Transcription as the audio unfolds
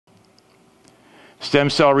Stem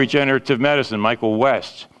cell regenerative medicine, Michael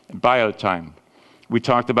West, Biotime. We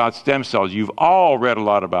talked about stem cells. You've all read a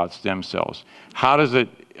lot about stem cells. How does it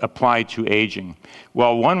apply to aging?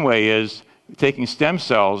 Well, one way is taking stem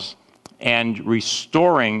cells and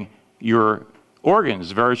restoring your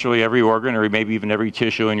organs, virtually every organ or maybe even every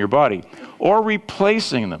tissue in your body, or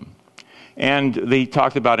replacing them. And they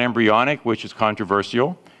talked about embryonic, which is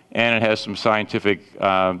controversial, and it has some scientific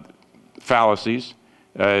fallacies.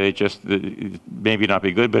 It maybe not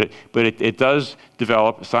be good, but it does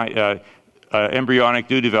develop. Embryonic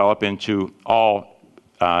do develop into all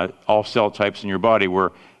cell types in your body,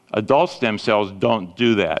 where adult stem cells don't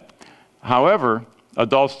do that. However,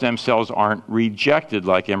 adult stem cells aren't rejected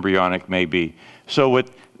like embryonic may be. So what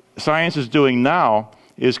science is doing now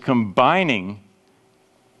is combining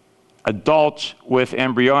adult with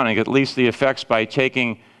embryonic, at least the effects, by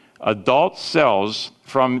taking adult cells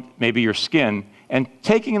from maybe your skin and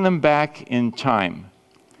taking them back in time,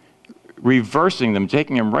 reversing them,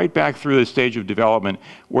 taking them right back through the stage of development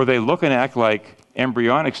where they look and act like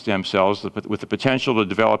embryonic stem cells with the potential to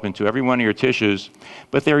develop into every one of your tissues,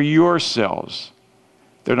 but they're your cells.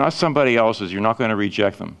 They're not somebody else's. You're not going to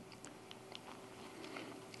reject them.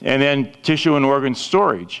 And then tissue and organ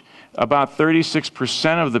storage. About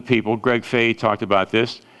 36% of the people, Greg Fay talked about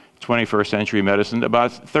this, 21st century medicine,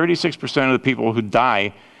 about 36% of the people who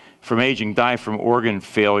die from aging die from organ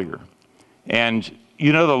failure. And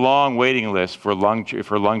you know the long waiting list for lung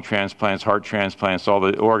transplants, heart transplants, all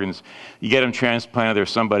the organs. You get them transplanted,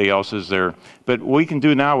 there's somebody else's there. But what we can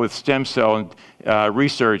do now with stem cell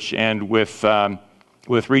research and with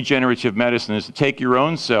regenerative medicine is to take your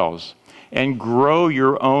own cells and grow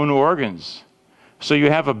your own organs. So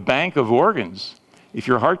you have a bank of organs. If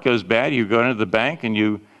your heart goes bad, you go into the bank and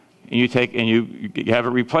you have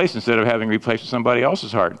it replaced instead of having replaced with somebody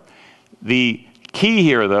else's heart. The key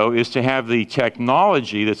here, though, is to have the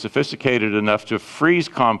technology that's sophisticated enough to freeze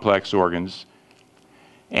complex organs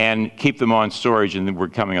and keep them on storage, and we're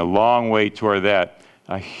coming a long way toward that.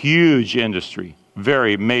 A huge industry,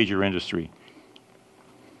 very major industry.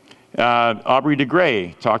 Aubrey de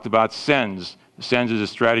Grey talked about SENS. SENS is a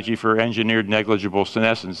strategy for engineered negligible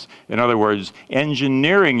senescence. In other words,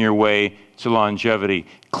 engineering your way to longevity,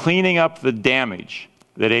 cleaning up the damage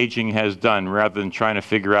that aging has done rather than trying to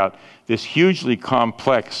figure out this hugely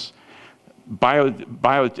complex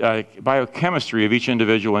biochemistry of each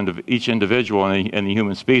individual in the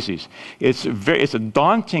human species. It's a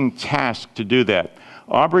daunting task to do that.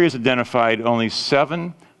 Aubrey has identified only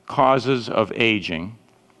 7 causes of aging,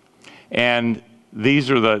 and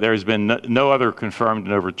there's been no other confirmed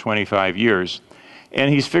in over 25 years.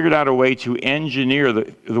 And he's figured out a way to engineer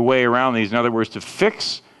the way around these. In other words, to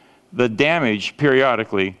fix the damage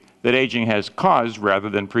periodically that aging has caused rather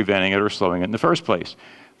than preventing it or slowing it in the first place.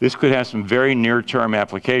 This could have some very near-term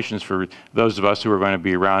applications for those of us who are going to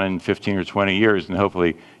be around in 15 or 20 years, and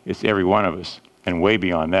hopefully it's every one of us, and way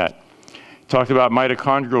beyond that. Talked about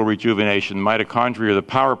mitochondrial rejuvenation. Mitochondria are the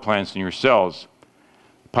power plants in your cells.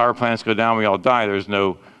 Power plants go down, we all die. There's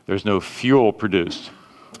no fuel produced.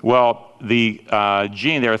 Well, there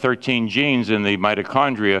are 13 genes in the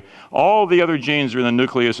mitochondria. All the other genes are in the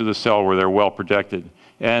nucleus of the cell where they're well protected.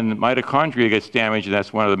 And mitochondria gets damaged, and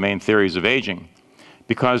that's one of the main theories of aging.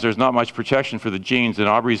 Because there's not much protection for the genes, and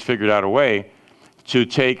Aubrey's figured out a way to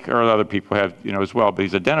take, or other people have as well, but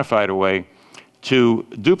he's identified a way to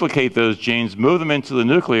duplicate those genes, move them into the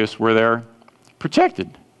nucleus where they're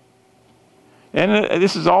protected. And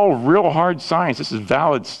this is all real hard science. This is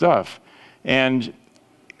valid stuff. And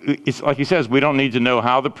it's like he says, we don't need to know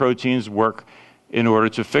how the proteins work in order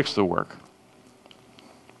to fix the work.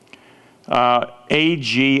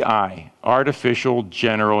 AGI, Artificial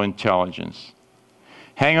General Intelligence.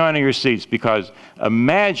 Hang on to your seats, because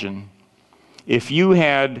imagine if you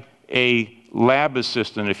had a lab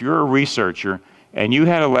assistant, if you're a researcher, and you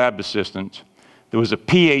had a lab assistant that was a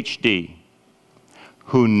PhD,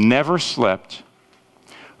 who never slept,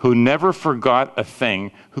 who never forgot a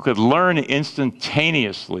thing, who could learn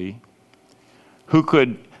instantaneously, who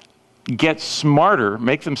could get smarter,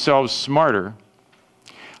 make themselves smarter.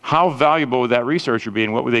 How valuable would that researcher be,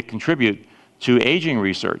 and what would they contribute to aging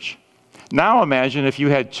research? Now imagine if you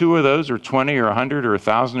had 2 of those, or 20, or 100, or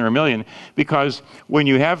 1,000, or 1,000,000, because when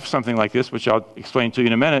you have something like this, which I'll explain to you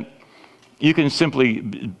in a minute, you can simply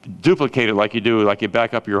duplicate it like you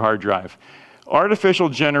back up your hard drive. Artificial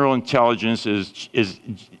general intelligence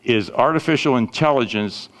is artificial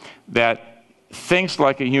intelligence that thinks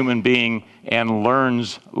like a human being and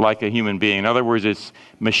learns like a human being. In other words, it's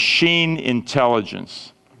machine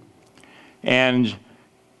intelligence. And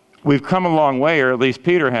we've come a long way, or at least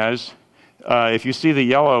Peter has. If you see the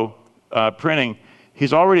yellow printing,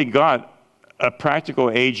 he's already got a practical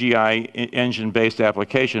AGI engine-based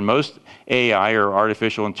application. Most AI, or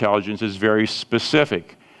artificial intelligence, is very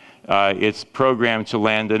specific. It's programmed to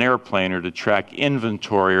land an airplane or to track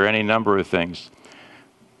inventory or any number of things.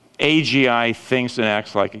 AGI thinks and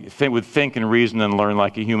acts like, would think and reason and learn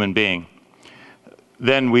like a human being.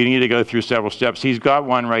 Then we need to go through several steps. He's got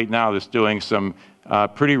one right now that's doing some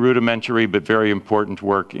pretty rudimentary but very important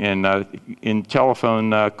work in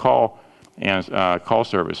telephone call and call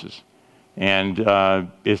services. And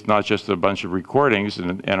it's not just a bunch of recordings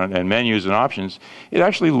and menus and options. It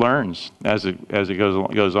actually learns as it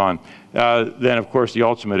goes on. Then, of course, the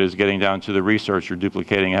ultimate is getting down to the researcher,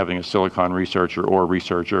 duplicating, having a silicon researcher or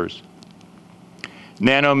researchers.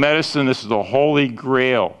 Nanomedicine, this is the holy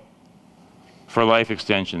grail for life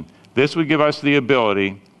extension. This would give us the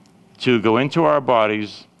ability to go into our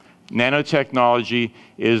bodies. Nanotechnology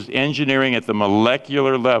is engineering at the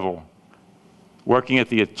molecular level, working at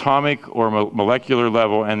the atomic or molecular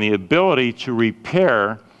level, and the ability to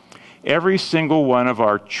repair every single one of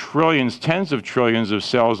our trillions, tens of trillions of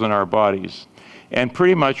cells in our bodies, and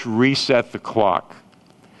pretty much reset the clock.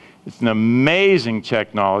 It's an amazing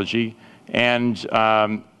technology, and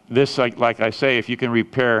this, like I say, if you can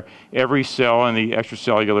repair every cell in the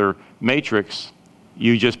extracellular matrix,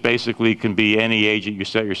 you just basically can be any age that you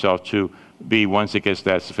set yourself to be once it gets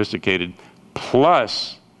that sophisticated.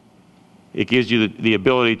 Plus, it gives you the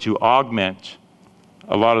ability to augment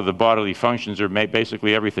a lot of the bodily functions, or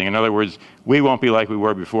basically everything. In other words, we won't be like we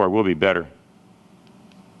were before, we'll be better.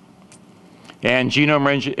 And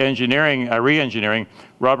genome engineering, re-engineering,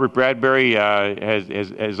 Robert Bradbury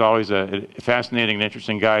is always a fascinating and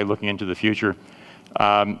interesting guy looking into the future.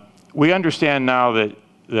 We understand now that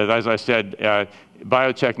as I said,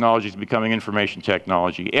 biotechnology is becoming information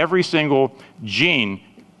technology. Every single gene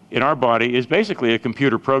in our body is basically a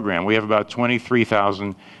computer program. We have about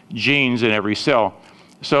 23,000 genes in every cell.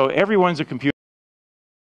 So everyone's a computer.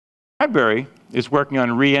 Bradbury is working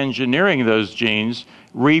on re-engineering those genes,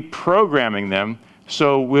 reprogramming them,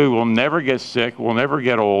 so we will never get sick, we'll never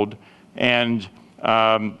get old, and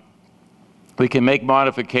we can make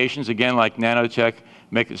modifications, again, like nanotech,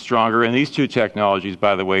 make it stronger. And these two technologies,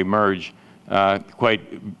 by the way, merge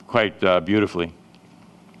quite beautifully.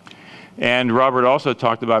 And Robert also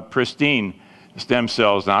talked about pristine stem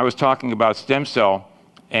cells. Now, I was talking about stem cell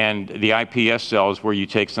and the iPS cells, where you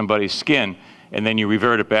take somebody's skin and then you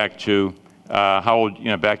revert it back to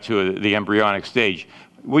back to the embryonic stage.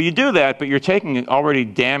 Well, you do that, but you're taking already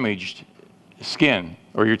damaged skin,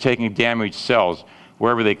 or you're taking damaged cells,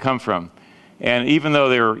 wherever they come from. And even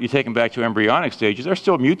though you take them back to embryonic stages, they're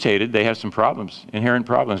still mutated. They have some problems, inherent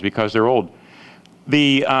problems, because they're old.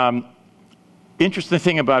 The interesting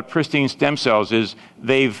thing about pristine stem cells is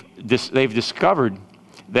they've discovered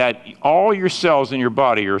that all your cells in your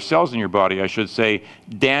body, or cells in your body, I should say,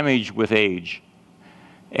 damage with age.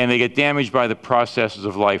 And they get damaged by the processes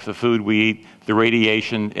of life, the food we eat, the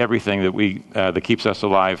radiation, everything that keeps us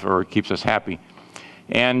alive or keeps us happy.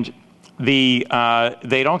 And they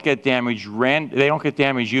don't get damaged. They don't get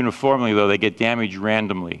damaged uniformly, though. They get damaged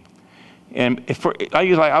randomly. And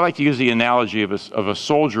I like to use the analogy of a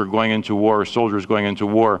soldier going into war, or soldiers going into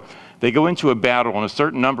war. They go into a battle, and a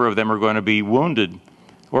certain number of them are going to be wounded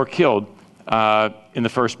or killed in the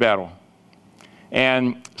first battle.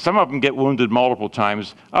 And some of them get wounded multiple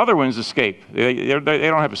times. Other ones escape. They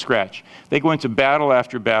don't have a scratch. They go into battle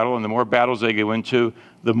after battle, and the more battles they go into,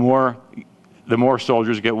 the more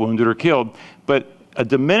soldiers get wounded or killed. But a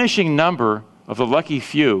diminishing number of the lucky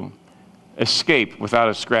few escape without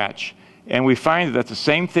a scratch. And we find that the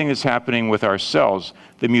same thing is happening with our cells.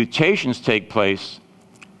 The mutations take place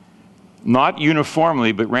not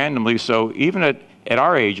uniformly, but randomly. So even at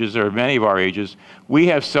our ages, or many of our ages, we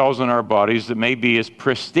have cells in our bodies that may be as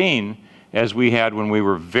pristine as we had when we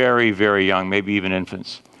were very, very young, maybe even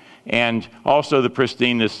infants. And also the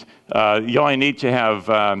pristineness, you only need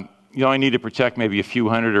to protect maybe a few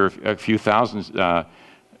hundred or a few thousand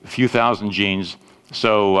genes.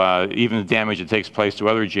 So even the damage that takes place to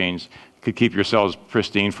other genes could keep your cells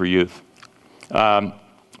pristine for youth.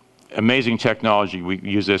 Amazing technology. We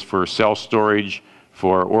use this for cell storage,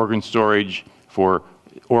 for organ storage, for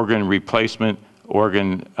organ replacement,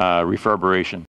 organ reverberation.